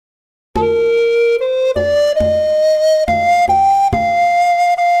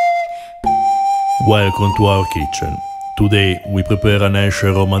Welcome to our kitchen. Today we prepare an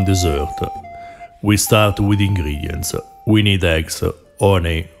ancient Roman dessert. We start with ingredients. We need eggs,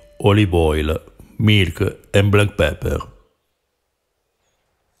 honey, olive oil, milk and black pepper.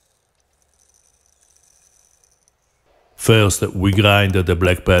 First we grind the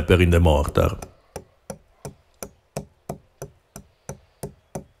black pepper in the mortar.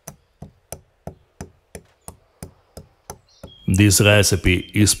 This recipe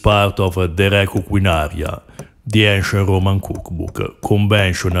is part of the De Coquinaria, the ancient Roman cookbook,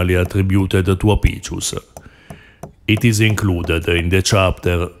 conventionally attributed to Apicius. It is included in the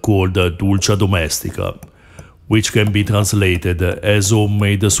chapter called Dulcia Domestica, which can be translated as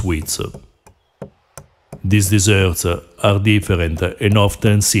homemade sweets. These desserts are different and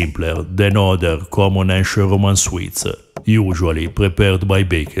often simpler than other common ancient Roman sweets, usually prepared by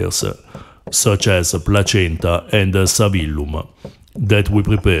bakers, such as placenta and savillum, that we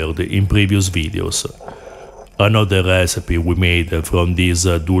prepared in previous videos. Another recipe we made from this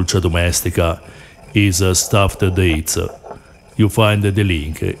Dulcia Domestica is stuffed dates. You find the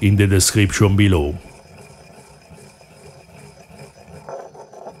link in the description below.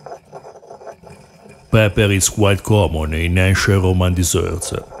 Pepper is quite common in ancient Roman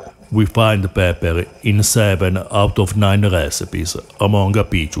desserts. We find pepper in 7 out of 9 recipes among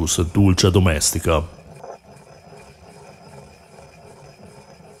Apicius' Dulcia Domestica.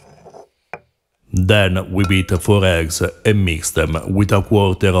 Then we beat 4 eggs and mix them with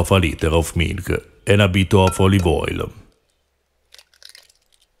 1/4 liter of milk and a bit of olive oil.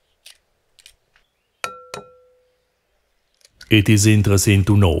 It is interesting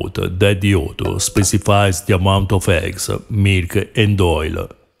to note that the author specifies the amount of eggs, milk and oil,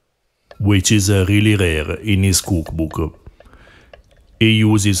 which is really rare in his cookbook. He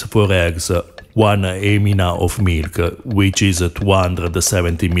uses for eggs 1 emina of milk, which is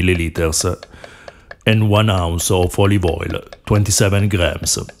 270 milliliters, and 1 ounce of olive oil, 27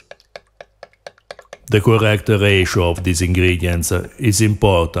 grams. The correct ratio of these ingredients is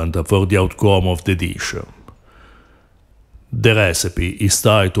important for the outcome of the dish. The recipe is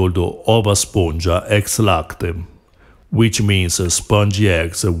titled Ova Spongia ex Lacte, which means spongy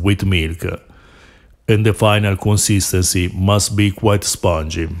eggs with milk, and the final consistency must be quite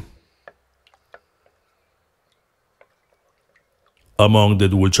spongy. Among the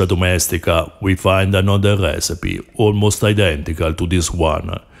Dulcia Domestica we find another recipe almost identical to this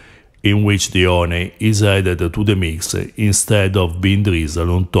one, in which the honey is added to the mix instead of being drizzled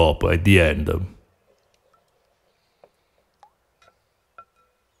on top at the end.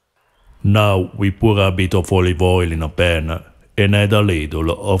 Now we pour a bit of olive oil in a pan and add a ladle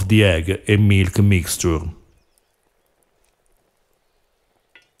of the egg and milk mixture.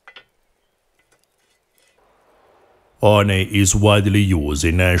 Honey is widely used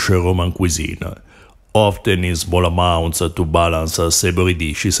in ancient Roman cuisine, often in small amounts to balance savory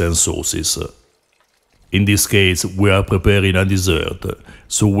dishes and sauces. In this case we are preparing a dessert,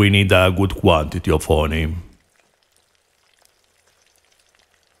 so we need a good quantity of honey.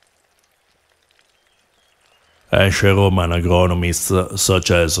 Ancient Roman agronomists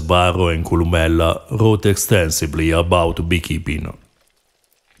such as Varro and Columella wrote extensively about beekeeping.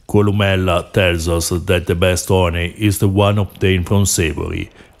 Columella tells us that the best honey is the one obtained from savory,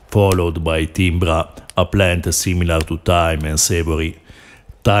 followed by timbra, a plant similar to thyme and savory,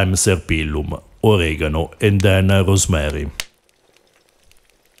 thyme serpillum, oregano and then rosemary.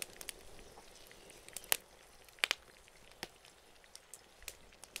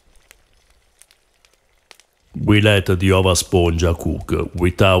 We let the Ova Spongia cook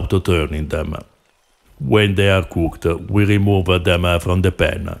without turning them. When they are cooked, we remove them from the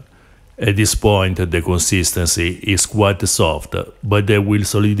pan. At this point the consistency is quite soft, but they will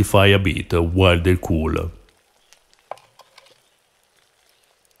solidify a bit while they cool.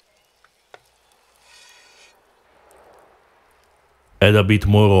 Add a bit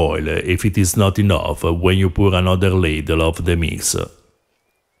more oil if it is not enough when you pour another ladle of the mix.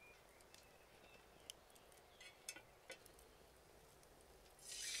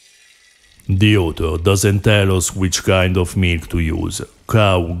 The author doesn't tell us which kind of milk to use.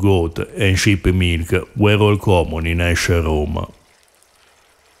 Cow, goat and sheep milk were all common in ancient Rome.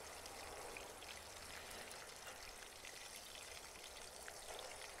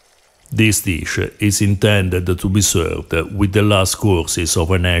 This dish is intended to be served with the last courses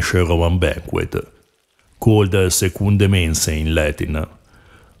of an ancient Roman banquet, called secunde mensae in Latin.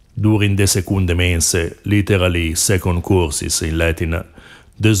 During the secunde mensae, literally second courses in Latin,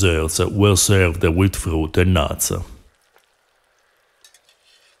 desserts were served with fruit and nuts.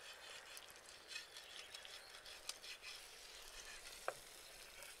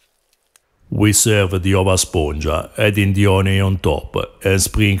 We serve the Ova Spongia, adding the onion on top and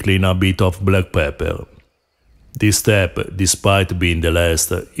sprinkling a bit of black pepper. This step, despite being the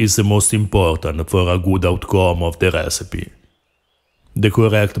last, is the most important for a good outcome of the recipe. The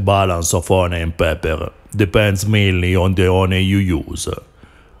correct balance of onion and pepper depends mainly on the onion you use.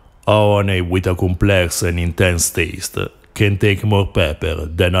 A onion with a complex and intense taste can take more pepper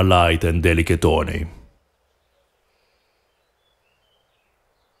than a light and delicate onion.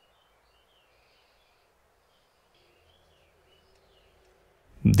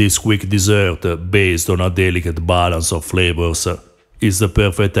 This quick dessert, based on a delicate balance of flavors, is the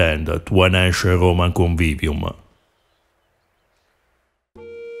perfect end to an ancient Roman convivium.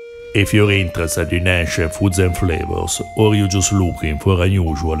 If you're interested in ancient foods and flavors, or you're just looking for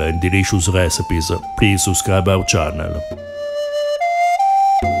unusual and delicious recipes, please subscribe our channel.